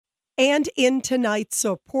And in tonight's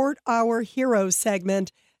Support Our Heroes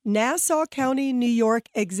segment, Nassau County, New York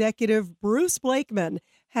Executive Bruce Blakeman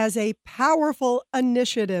has a powerful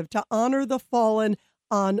initiative to honor the fallen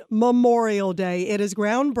on Memorial Day. It is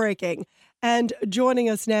groundbreaking. And joining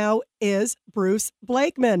us now is Bruce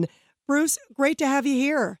Blakeman. Bruce, great to have you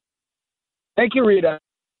here. Thank you, Rita.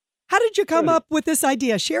 How did you come up with this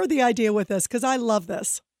idea? Share the idea with us, because I love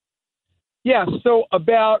this. Yeah, so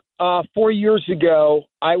about 4 years ago,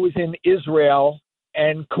 I was in Israel,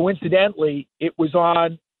 and coincidentally, it was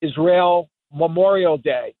on Israel Memorial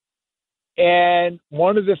Day. And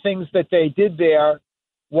one of the things that they did there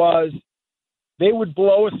was they would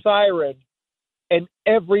blow a siren and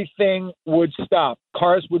everything would stop.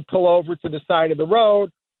 Cars would pull over to the side of the road.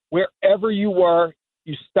 Wherever you were,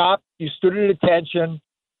 you stopped, you stood at attention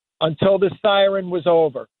until the siren was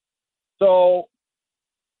over. So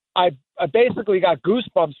I basically got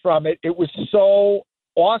goosebumps from it. It was so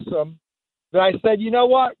awesome that I said, you know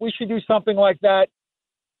what, we should do something like that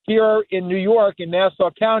here in New York, in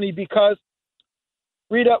Nassau County, because,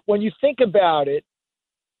 Rita, when you think about it,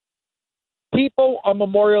 people on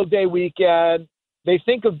Memorial Day weekend, they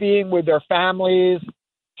think of being with their families,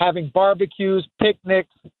 having barbecues,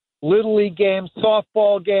 picnics, Little League games,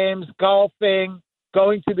 softball games, golfing,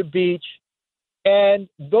 going to the beach. And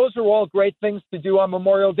those are all great things to do on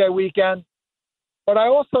Memorial Day weekend. But I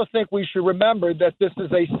also think we should remember that this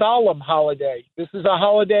is a solemn holiday. This is a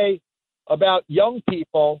holiday about young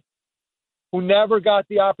people who never got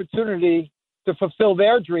the opportunity to fulfill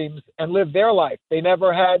their dreams and live their life. They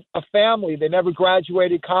never had a family. They never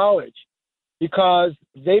graduated college because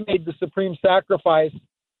they made the supreme sacrifice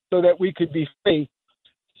so that we could be free.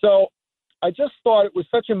 So I just thought it was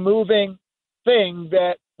such a moving thing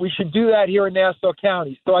that we should do that here in Nassau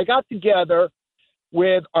County. So I got together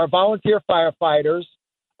with our volunteer firefighters,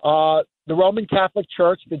 the Roman Catholic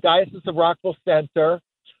Church, the Diocese of Rockville Center,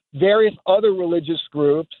 various other religious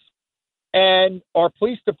groups, and our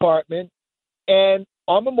police department. And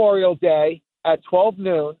on Memorial Day at 12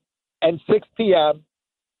 noon and 6 p.m.,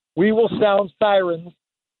 we will sound sirens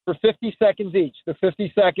for 50 seconds each, the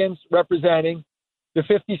 50 seconds representing the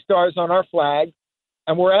 50 stars on our flag.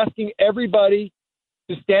 And we're asking everybody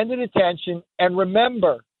to stand at attention and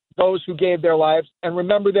remember those who gave their lives and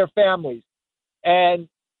remember their families. And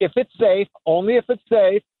if it's safe, only if it's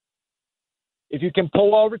safe, if you can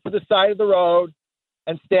pull over to the side of the road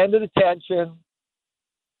and stand at attention,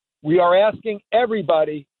 we are asking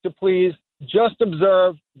everybody to please just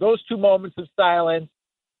observe those 2 moments of silence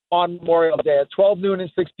on Memorial Day at 12 noon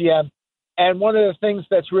and 6 p.m. And one of the things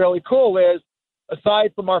that's really cool is,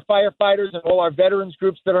 aside from our firefighters and all our veterans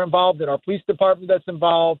groups that are involved and our police department that's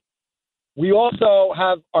involved, we also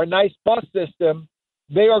have our nice bus system.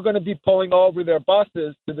 They are going to be pulling over their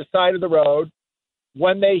buses to the side of the road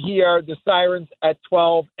when they hear the sirens at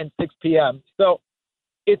 12 and 6 p.m. So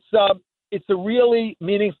it's a really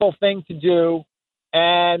meaningful thing to do,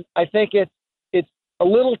 and I think it's a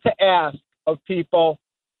little to ask of people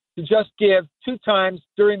to just give 2 times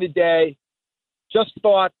during the day just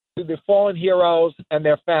thought to the fallen heroes and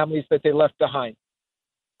their families that they left behind.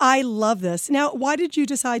 I love this. Now, why did you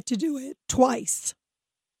decide to do it twice?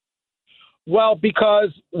 Well, because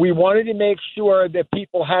we wanted to make sure that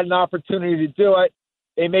people had an opportunity to do it.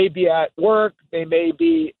 They may be at work. They may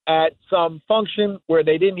be at some function where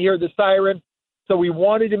they didn't hear the siren. So we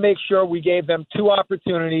wanted to make sure we gave them 2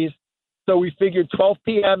 opportunities. So we figured 12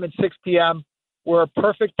 p.m. and 6 p.m. were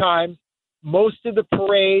perfect times. Most of the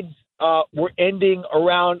parades were ending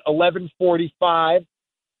around 11:45.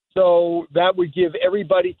 So that would give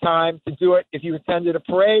everybody time to do it if you attended a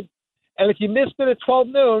parade. And if you missed it at 12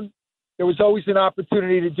 noon, there was always an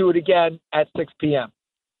opportunity to do it again at 6 p.m.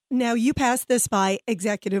 Now, you passed this by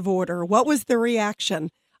executive order. What was the reaction?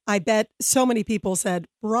 I bet so many people said,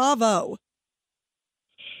 bravo.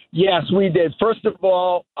 Yes, we did. First of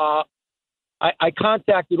all, I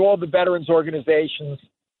contacted all the veterans organizations,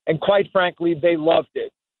 and quite frankly, they loved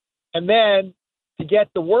it. And then to get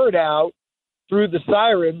the word out through the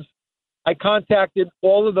sirens, I contacted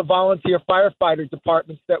all of the volunteer firefighter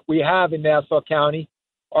departments that we have in Nassau County,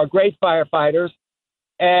 our great firefighters,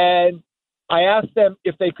 and I asked them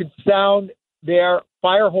if they could sound their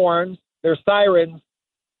fire horns, their sirens,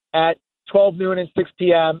 at 12 noon and 6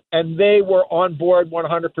 p.m., and they were on board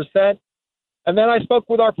 100%. And then I spoke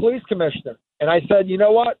with our police commissioner, and I said, you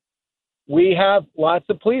know what? We have lots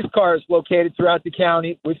of police cars located throughout the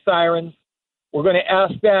county with sirens. We're going to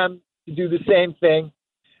ask them to do the same thing.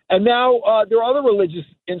 And now there are other religious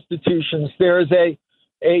institutions. There is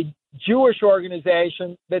a Jewish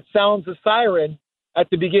organization that sounds a siren at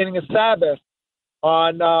the beginning of Sabbath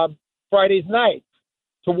on Fridays nights.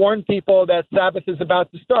 to warn people that Sabbath is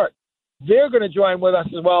about to start. They're going to join with us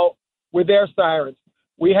as well with their sirens.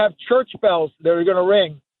 We have church bells that are going to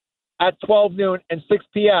ring at 12 noon and 6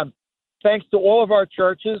 p.m. Thanks to all of our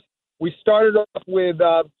churches. We started off with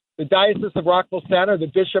the Diocese of Rockville Center.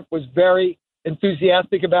 The bishop was very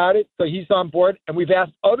enthusiastic about it, so he's on board. And we've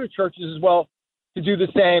asked other churches as well to do the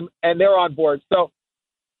same, and they're on board. So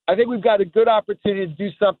I think we've got a good opportunity to do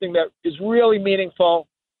something that is really meaningful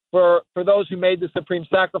for those who made the supreme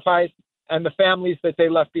sacrifice and the families that they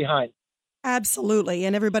left behind. Absolutely.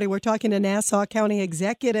 And everybody, we're talking to Nassau County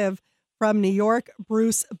Executive from New York,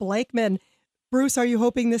 Bruce Blakeman. Bruce, are you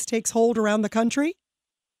hoping this takes hold around the country?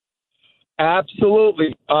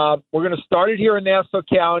 Absolutely. We're going to start it here in Nassau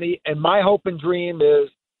County, and my hope and dream is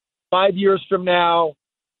 5 years from now,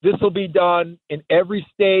 this will be done in every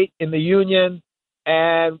state in the union,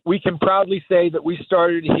 and we can proudly say that we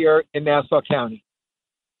started here in Nassau County.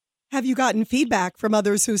 Have you gotten feedback from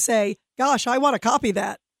others who say, gosh, I want to copy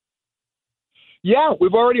that? Yeah,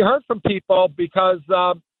 we've already heard from people because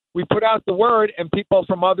we put out the word, and people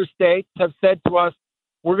from other states have said to us,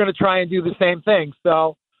 we're going to try and do the same thing.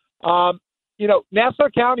 So, Nassau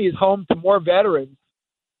County is home to more veterans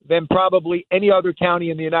than probably any other county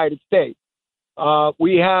in the United States.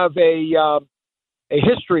 We have a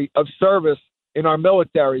history of service in our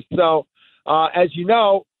military. So, as you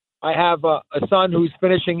know, I have a son who's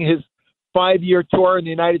finishing his 5-year tour in the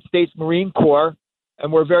United States Marine Corps,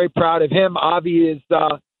 and we're very proud of him. Avi has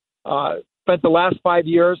spent the last 5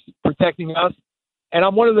 years protecting us. And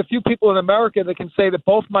I'm one of the few people in America that can say that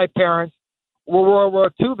both my parents were World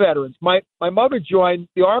War II veterans. My mother joined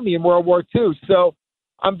the Army in World War II. So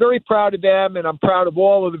I'm very proud of them, and I'm proud of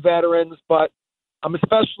all of the veterans, but I'm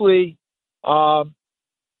especially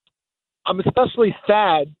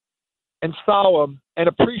sad and solemn and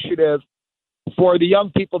appreciative for the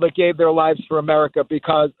young people that gave their lives for America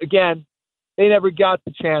because, again, they never got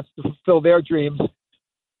the chance to fulfill their dreams.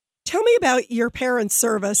 Tell me about your parents'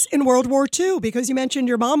 service in World War II, because you mentioned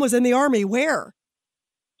your mom was in the Army. Where?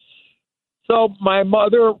 So my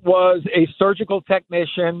mother was a surgical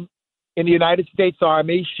technician in the United States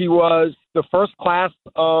Army. She was the first class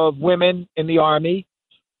of women in the Army.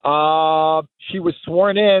 She was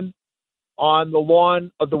sworn in on the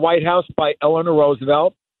lawn of the White House by Eleanor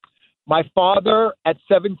Roosevelt. My father, at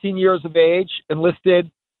 17 years of age,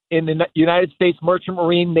 enlisted in the United States Merchant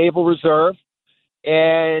Marine Naval Reserve.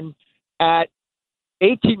 And at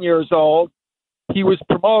 18 years old, he was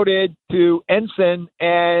promoted to ensign,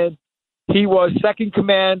 and he was second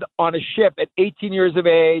command on a ship at 18 years of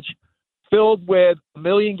age, filled with 1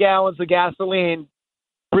 million gallons of gasoline,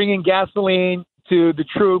 bringing gasoline to the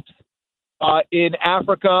troops in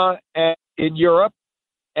Africa and in Europe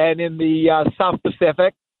and in the South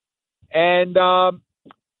Pacific. And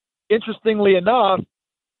interestingly enough,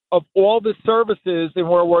 of all the services in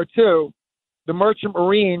World War II, the Merchant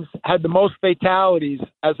Marines had the most fatalities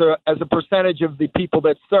as a percentage of the people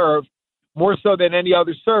that served, more so than any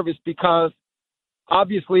other service, because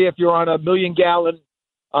obviously if you're on a 1 million gallon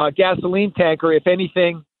gasoline tanker, if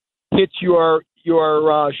anything hits your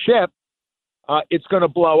ship, it's going to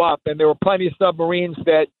blow up. And there were plenty of submarines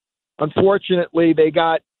that, unfortunately, they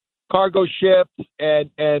got cargo ships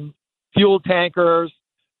and fuel tankers.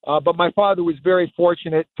 But my father was very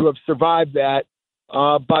fortunate to have survived that.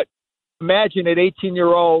 But imagine at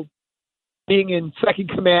 18-year-old being in second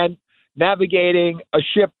command, navigating a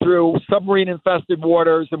ship through submarine-infested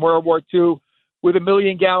waters in World War II with 1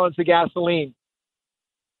 million gallons of gasoline.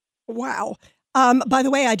 Wow. By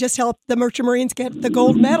the way, I just helped the Merchant Marines get the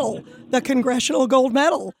gold medal, the Congressional Gold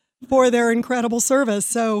Medal, for their incredible service.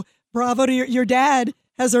 So bravo to your dad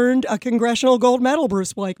has earned a Congressional Gold Medal,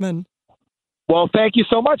 Bruce Blakeman. Well, thank you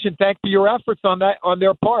so much, and thank you for your efforts on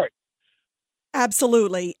their part.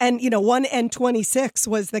 Absolutely. And, 1N26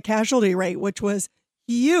 was the casualty rate, which was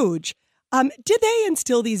huge. Did they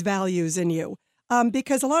instill these values in you?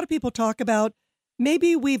 Because a lot of people talk about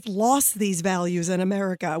maybe we've lost these values in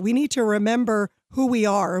America. We need to remember who we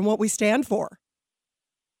are and what we stand for.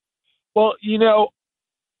 Well,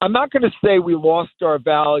 I'm not going to say we lost our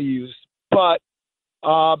values, but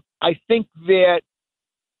I think that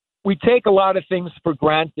we take a lot of things for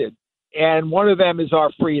granted, and one of them is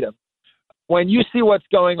our freedom. When you see what's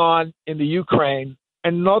going on in the Ukraine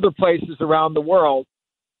and in other places around the world,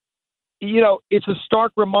 it's a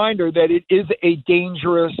stark reminder that it is a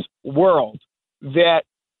dangerous world, that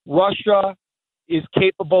Russia is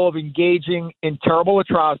capable of engaging in terrible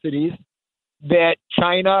atrocities, that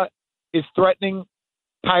China is threatening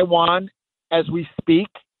Taiwan as we speak,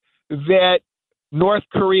 that North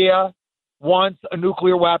Korea wants a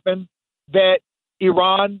nuclear weapon, that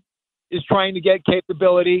Iran is trying to get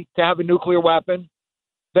capability to have a nuclear weapon,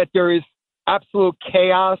 that there is absolute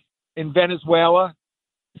chaos in Venezuela.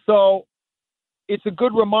 So it's a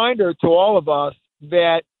good reminder to all of us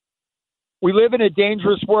that we live in a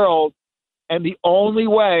dangerous world, and the only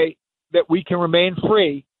way that we can remain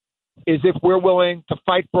free is if we're willing to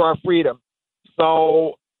fight for our freedom.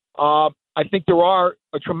 So I think there are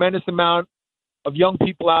a tremendous amount of young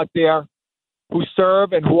people out there who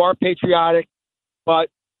serve and who are patriotic. But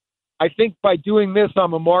I think by doing this on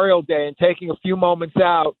Memorial Day and taking a few moments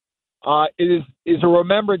out, it is a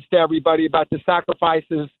remembrance to everybody about the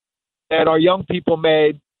sacrifices that our young people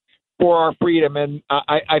made for our freedom. And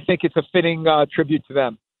I think it's a fitting tribute to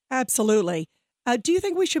them. Absolutely. Do you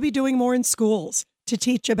think we should be doing more in schools to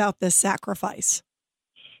teach about this sacrifice?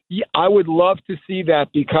 Yeah, I would love to see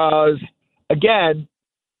that because, again,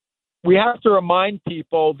 we have to remind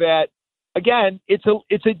people that, again, it's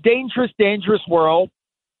a dangerous world,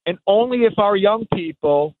 and only if our young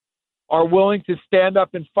people are willing to stand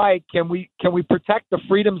up and fight can we protect the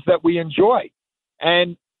freedoms that we enjoy.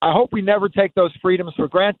 And I hope we never take those freedoms for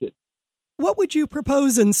granted. What would you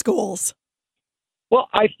propose in schools? Well,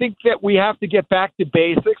 I think that we have to get back to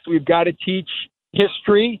basics. We've got to teach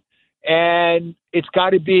history, and it's got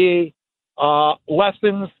to be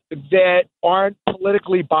lessons that aren't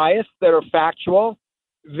politically biased, that are factual,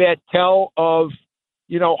 that tell of,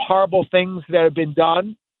 horrible things that have been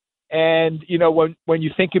done. And, when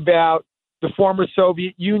you think about the former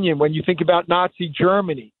Soviet Union, when you think about Nazi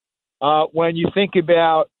Germany, when you think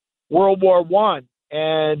about World War I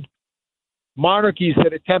and monarchies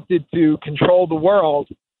that attempted to control the world,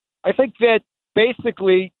 I think that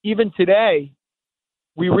basically even today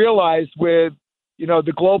we realize with,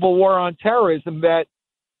 the global war on terrorism that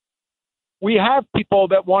we have people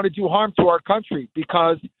that want to do harm to our country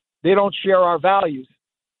because they don't share our values.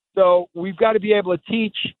 So we've got to be able to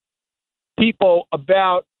teach people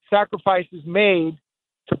about sacrifices made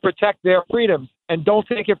to protect their freedoms, and don't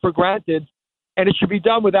take it for granted. And it should be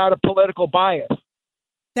done without a political bias.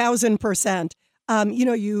 1,000%.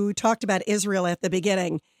 You talked about Israel at the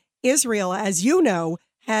beginning. Israel, as you know,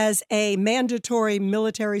 has a mandatory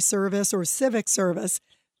military service or civic service.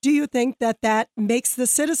 Do you think that makes the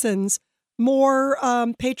citizens more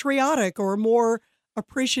patriotic or more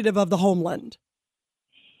appreciative of the homeland?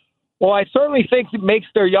 Well, I certainly think it makes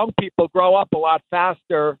their young people grow up a lot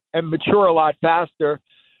faster and mature a lot faster.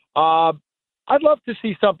 I'd love to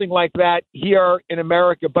see something like that here in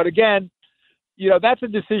America. But again, that's a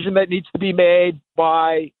decision that needs to be made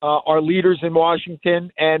by our leaders in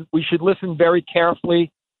Washington, and we should listen very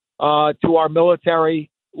carefully to our military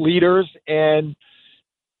leaders and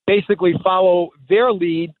basically follow their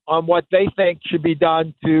lead on what they think should be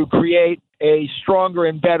done to create a stronger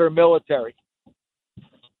and better military.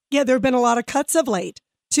 Yeah, there have been a lot of cuts of late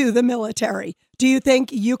to the military. Do you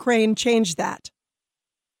think Ukraine changed that?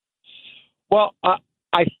 Well,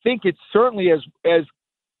 I think it certainly has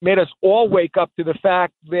made us all wake up to the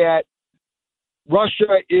fact that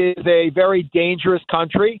Russia is a very dangerous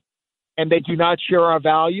country and they do not share our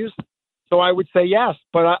values. So I would say yes.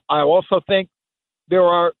 But I also think there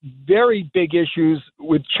are very big issues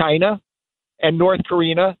with China and North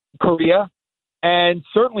Korea, and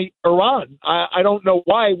certainly Iran. I don't know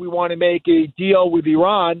why we want to make a deal with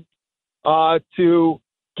Iran to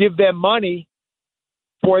give them money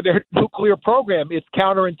for their nuclear program. It's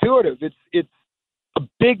counterintuitive. It's a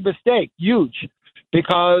big mistake, huge,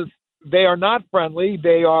 because they are not friendly.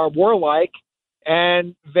 They are warlike,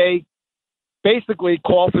 and they basically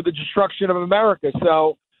call for the destruction of America.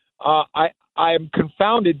 So I am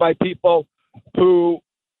confounded by people who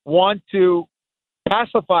want to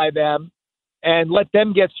pacify them and let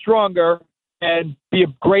them get stronger and be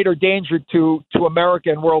of greater danger to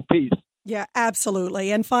America and world peace. Yeah,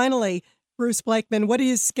 absolutely. And finally, Bruce Blakeman, what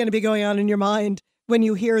is going to be going on in your mind when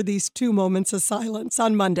you hear these 2 moments of silence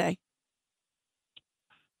on Monday?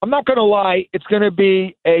 I'm not going to lie. It's going to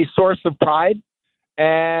be a source of pride,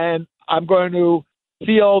 and I'm going to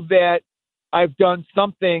feel that I've done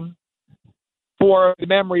something for the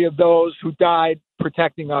memory of those who died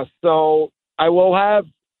protecting us. So I will have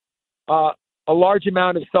a large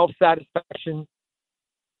amount of self-satisfaction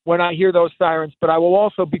when I hear those sirens, but I will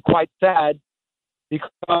also be quite sad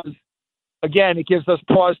because, again, it gives us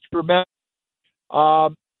pause to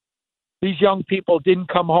remember these young people didn't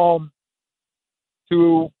come home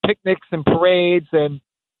to picnics and parades and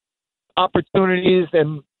opportunities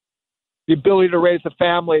and the ability to raise a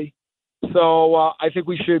family. So I think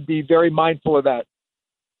we should be very mindful of that.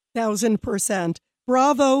 1,000%.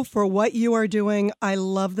 Bravo for what you are doing. I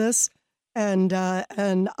love this. And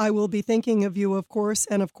I will be thinking of you, of course,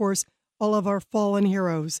 and of course, all of our fallen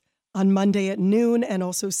heroes on Monday at noon and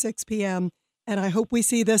also 6 p.m. And I hope we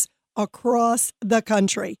see this across the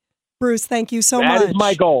country. Bruce, thank you so much. That is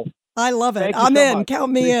my goal. I love it. Thank you I'm so in. much.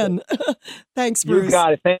 Count me in. Thanks, Bruce. You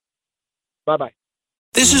got it. Bye-bye.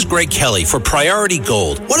 This is Greg Kelly for Priority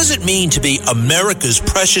Gold. What does it mean to be America's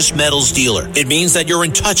precious metals dealer? It means that you're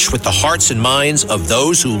in touch with the hearts and minds of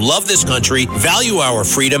those who love this country, value our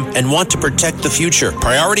freedom, and want to protect the future.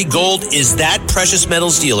 Priority Gold is that precious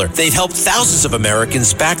metals dealer. They've helped thousands of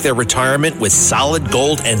Americans back their retirement with solid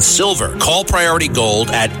gold and silver. Call Priority Gold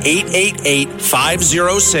at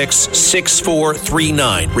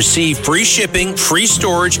 888-506-6439. Receive free shipping, free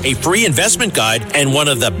storage, a free investment guide, and one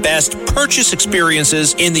of the best purchase experiences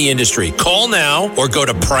in the industry. Call now or go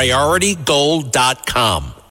to PriorityGold.com.